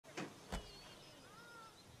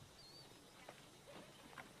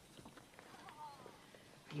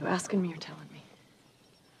you asking me or telling me?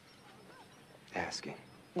 Asking.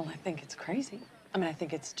 Well, I think it's crazy. I mean, I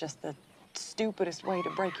think it's just the stupidest way to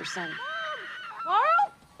break your son.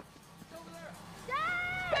 Carl?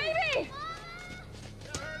 Baby!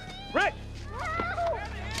 Rick!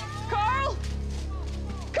 Carl!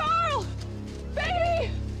 Carl!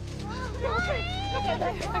 Baby! Okay.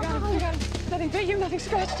 I got him. Nothing bit you, nothing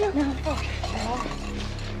scratched you? No. Okay.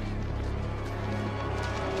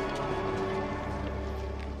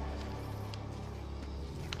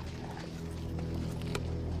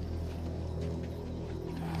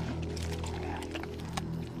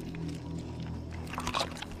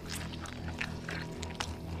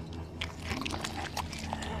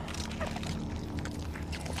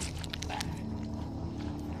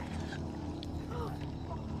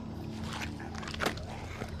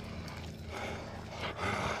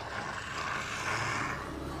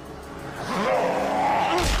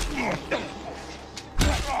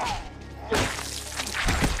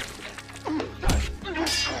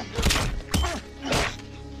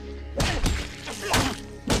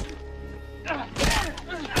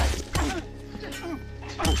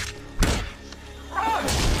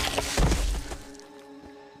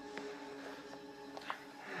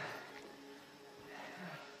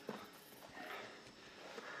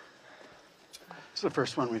 It's the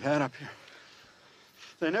first one we've had up here.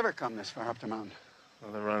 They never come this far up the mountain.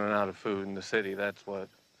 Well, they're running out of food in the city, that's what.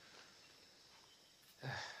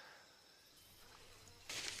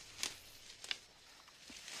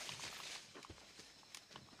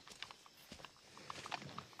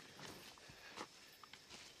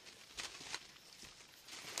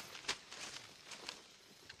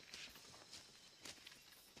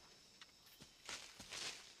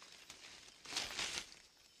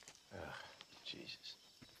 Jesus.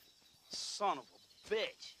 Son of a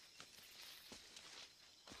bitch.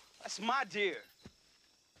 That's my deer.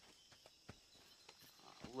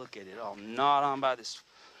 Oh, look at it all gnawed on by this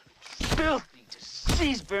filthy,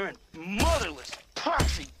 disease-bearing, motherless,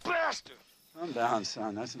 poxy bastard. Calm down,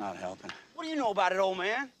 son. That's not helping. What do you know about it, old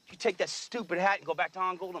man? You take that stupid hat and go back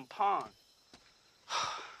down Golden Pond.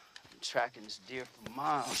 I'm tracking this deer for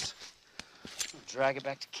miles. I'll drag it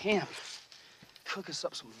back to camp. Cook us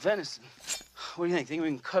up some venison. What do you think? Think we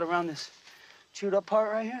can cut around this chewed up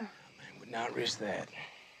part right here? Man, would not risk that.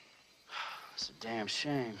 It's a damn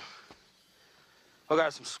shame. I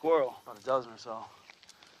got some squirrel, about a dozen or so.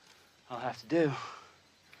 I'll have to do.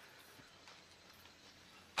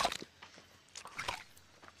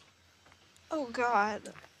 Oh, God.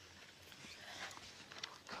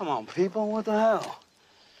 Come on, people, what the hell?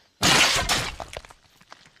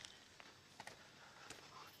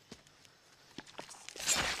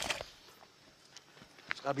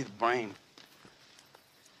 It's gotta be the brain.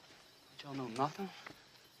 Y'all know nothing?